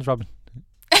engines, Robin.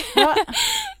 What?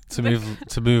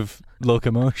 to move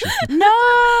locomotion.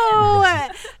 No,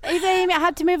 they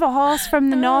had to move a horse from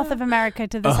the north of America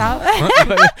to the south.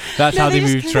 That's how they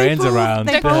move trains around.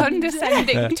 The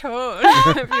condescending tone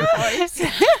of your voice.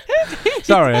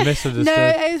 Sorry, I misunderstood.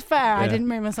 No, it was fair. I didn't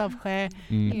make myself clear.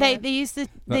 They used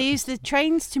the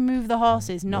trains to move the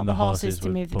horses, not the horses to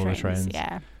move the trains.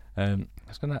 Yeah.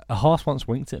 A horse once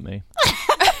winked at me.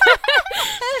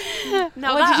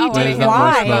 No, what did you do?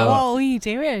 Why? What were you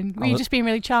doing? Were you just being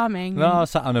really charming? No, I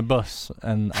sat on a bus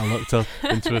and I looked up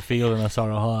into a field and I saw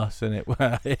a horse and it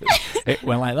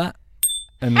went like that.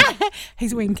 And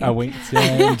he's winking. I winked, yeah.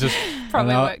 And just,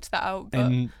 probably worked that out. But.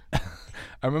 And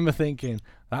I remember thinking,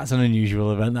 that's an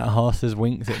unusual event. That horse has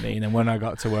winked at me. And then when I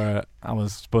got to where I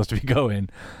was supposed to be going,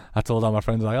 I told all my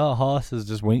friends, like, oh, horse has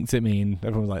just winked at me. And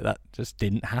everyone was like, that just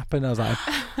didn't happen. I was like,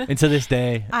 and to this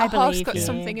day. I believe horse got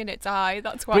something in its eye.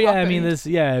 That's what happened. I mean,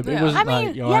 it wasn't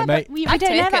like, you're right, mate. We don't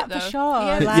know that for sure.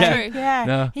 Yeah, true. Yeah.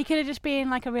 No. He could have just been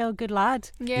like a real good lad.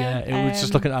 Yeah. It was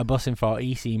just looking at a bus and thought,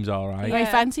 he seems all right. He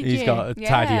fancied you. He's got a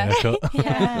tidy haircut.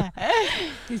 Yeah.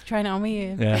 He's trying it on with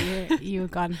you. Yeah. You were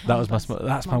gone. That's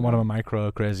one of my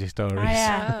micro crazy stories.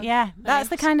 Yeah. That's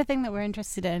the kind of thing that we're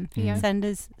interested in. Yeah. Send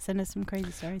us some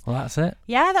crazy stories. Well, that's it.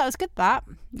 Yeah, that was good.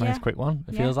 Nice quick one.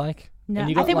 It feels like. No,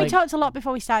 I think we talked a lot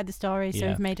before we started the story, so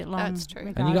we've made it long. That's true.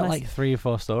 Regardless. And you got like 3 or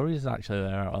 4 stories actually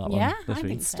there out of that one this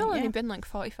week. It's still only been like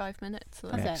 45 minutes. So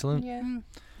excellent. Yeah.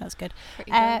 That's good.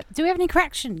 Good. Do we have any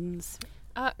corrections?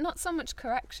 Not so much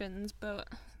corrections, but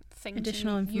things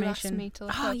additional information. You asked me to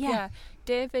look up. Yeah.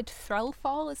 David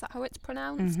Threlfall, is that how it's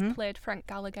pronounced? Played Frank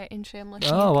Gallagher in Shameless.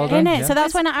 Oh, well done. So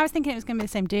that's when I was thinking it was going to be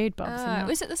the same dude, but obviously not.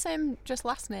 Was it the same, just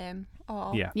last name?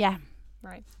 Or Yeah.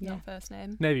 Right, no first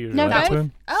name. Maybe you were related to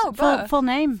him. Oh, but full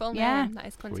name. Full yeah. name. That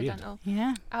is coincidental. Weird.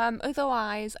 Yeah.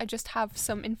 Otherwise, I just have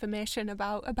some information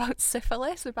about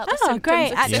syphilis, about the symptoms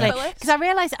great, of actually, syphilis. Because I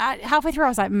realised halfway through I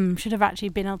was like, should have actually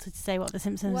been able to say what the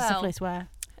symptoms of syphilis were.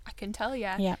 I can tell you.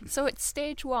 Yeah. So it's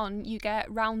stage 1, you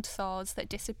get round sores that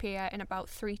disappear in about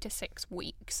 3 to 6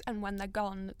 weeks, and when they're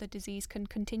gone, the disease can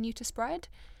continue to spread.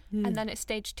 And then at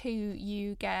stage 2,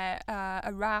 you get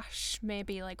a rash,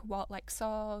 maybe like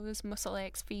sores, muscle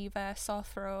aches, fever, sore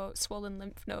throat, swollen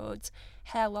lymph nodes,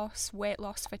 hair loss, weight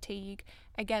loss, fatigue.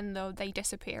 Again, though, they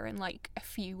disappear in like a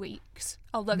few weeks,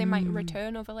 although they might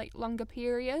return over like longer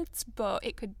periods, but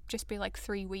it could just be like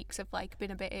 3 weeks of like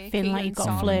being a bit achy, feeling like you've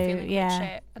got flu, feeling like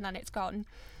shit, and then it's gone.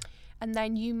 And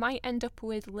then you might end up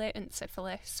with latent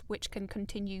syphilis, which can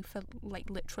continue for like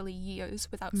literally years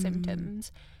without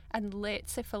symptoms. And late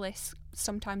syphilis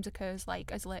sometimes occurs like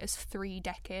as late as 3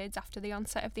 decades after the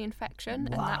onset of the infection.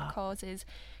 Wow. And that causes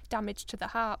damage to the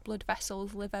heart, blood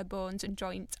vessels, liver, bones and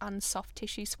joints, and soft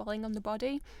tissue swelling on the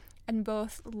body. And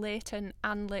both latent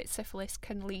and late syphilis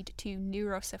can lead to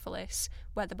neurosyphilis,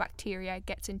 where the bacteria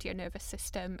gets into your nervous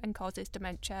system and causes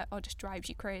dementia or just drives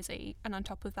you crazy. And on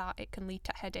top of that, it can lead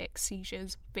to headaches,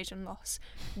 seizures, vision loss,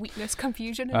 weakness,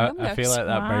 confusion and numbness. I feel like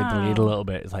that buried the lead a little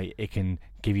bit. It's like it can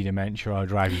give you dementia or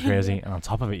drive you crazy, and on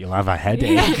top of it, you'll have a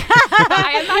headache.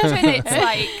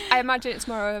 I imagine it's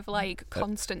more of like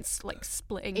constant like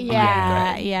splitting.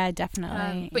 Yeah,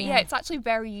 definitely. But yeah, it's actually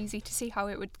very easy to see how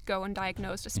it would go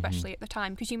undiagnosed, especially at the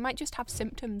time, because you might just have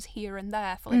symptoms here and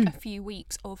there for like a few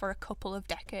weeks over a couple of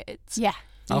decades. Yeah.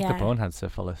 Al Capone had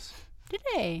syphilis. Did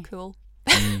he? Cool.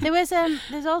 There's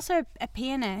also a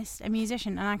pianist, a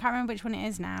musician, and I can't remember which one it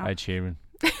is now. Ed Sheeran.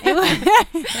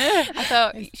 I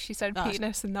thought she said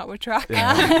penis and that would track.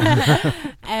 Yeah.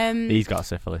 He's got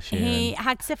syphilis. He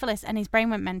had syphilis and his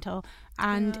brain went mental,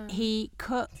 and he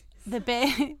cut the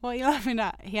bit. What are you laughing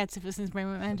at? He had syphilis and his brain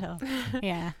went mental.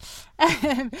 Yeah.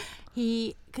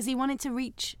 Because he wanted to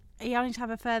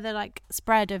have a further like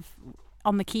spread of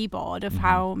on the keyboard of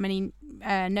how many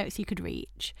notes he could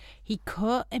reach. He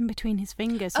cut in between his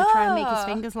fingers to try and make his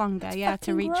fingers longer,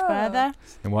 to reach further.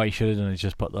 And what he should have done is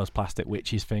just put those plastic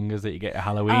witches fingers that you get at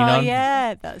Halloween on. Oh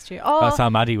yeah, that's true. That's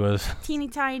how mad he was. Teeny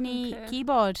tiny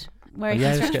keyboard. Where he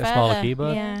just get a smaller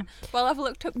keyboard. Yeah. Well, I've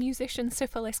looked up musician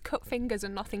syphilis cut fingers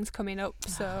and nothing's coming up.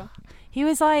 So he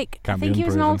was like, I think he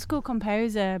was an old school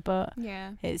composer, but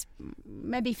yeah, it's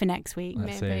maybe for next week.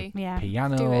 Maybe. Yeah.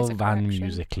 Piano Van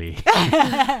Musically.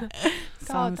 God,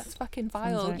 that's fucking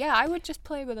vile. Yeah, I would just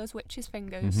play with those witches'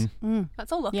 fingers.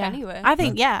 That's a look anyway. I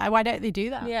think, why don't they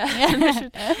do that? Yeah, we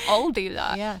should all do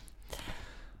that. Yeah.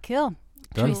 Cool.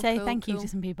 Should we say thank you to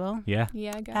some people? Yeah.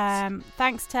 Yeah, I guess.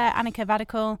 Thanks to Annika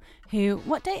Vadical, who,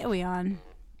 what date are we on?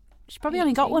 She's probably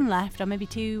only got one left, or maybe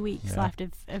 2 weeks left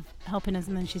of helping us,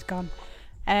 and then she's gone.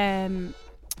 So,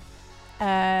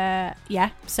 for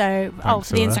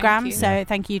the Instagram. So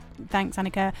thank you. Thanks,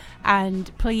 Annika.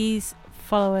 And please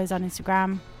follow us on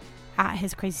Instagram at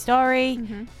His Crazy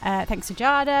Story. Thanks to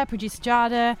Jada, producer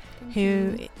Jada,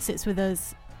 who sits with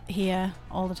us here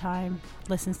all the time,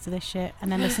 listens to this shit, and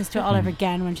then listens to it all over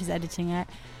again when she's editing it.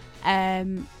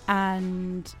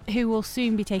 And who will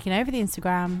soon be taking over the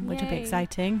Instagram, which will be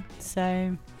exciting.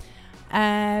 So,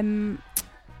 thanks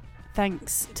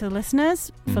to the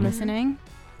listeners for listening.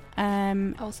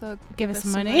 Also, give us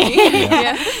some money.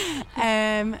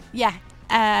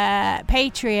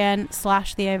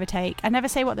 Patreon/The Overtake. I never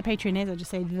say what the Patreon is. I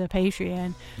just say the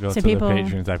Patreon. Go to people, the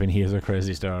Patreon, type in Here's a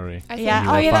Crazy Story.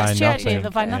 That's true. Actually, they'll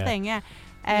find nothing.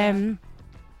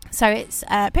 So it's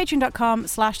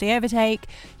patreon.com/The Overtake.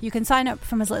 You can sign up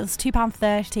from as little as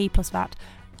 £2.30 plus VAT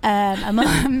a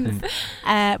month,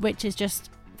 which is just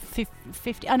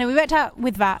 50. Oh no, we worked out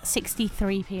with VAT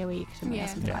 63p a week, something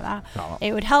like that.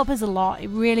 It would help us a lot. It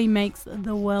really makes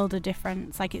the world a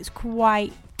difference. Like, it's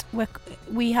quite.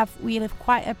 We live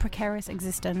quite a precarious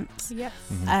existence. Yes.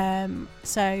 And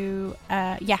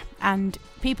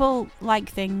people like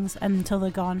things until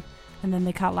they're gone, and then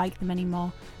they can't like them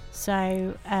anymore.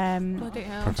 So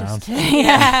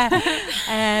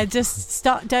just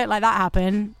stop. Don't let that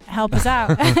happen. Help us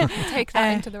out. Take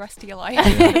that into the rest of your life.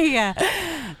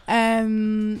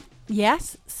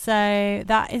 Yes. So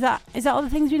is that all the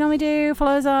things we normally do?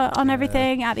 Follow us on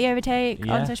everything at The Overtake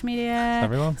on social media.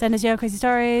 Everyone. Send us your crazy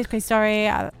stories. Crazy story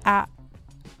at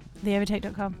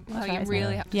theovertake.com. Oh, you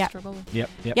really have to struggle. Yep.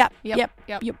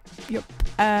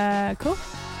 Cool.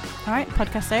 All right,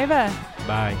 podcast over.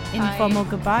 Bye. Informal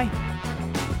goodbye.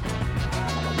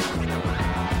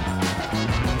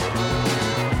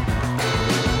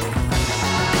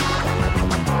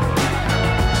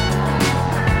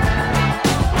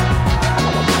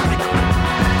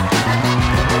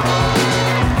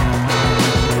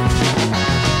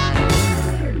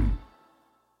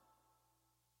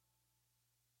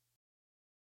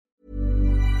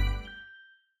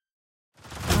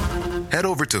 Head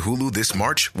over to Hulu this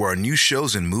March, where our new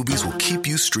shows and movies will keep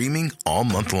you streaming all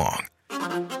month long.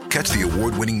 Catch the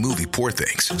award-winning movie Poor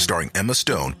Things, starring Emma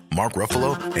Stone, Mark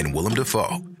Ruffalo, and Willem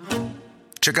Dafoe.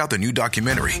 Check out the new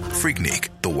documentary, Freaknik,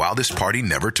 The Wildest Party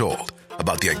Never Told,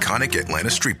 about the iconic Atlanta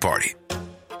Street Party.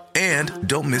 And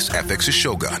don't miss FX's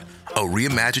Shogun, a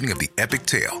reimagining of the epic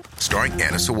tale starring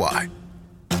Anna Sawai.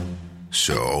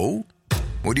 So,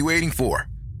 what are you waiting for?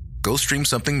 Go stream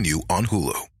something new on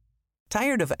Hulu.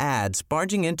 Tired of ads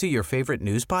barging into your favorite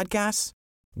news podcasts?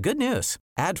 Good news.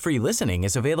 Ad-free listening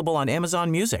is available on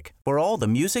Amazon Music for all the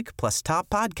music plus top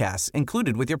podcasts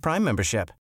included with your Prime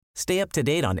membership. Stay up to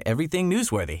date on everything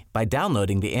newsworthy by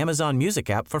downloading the Amazon Music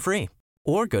app for free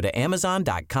or go to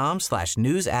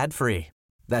amazon.com/news ad free.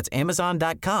 That's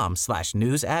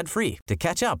amazon.com/news ad free to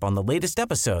catch up on the latest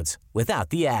episodes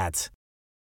without the ads.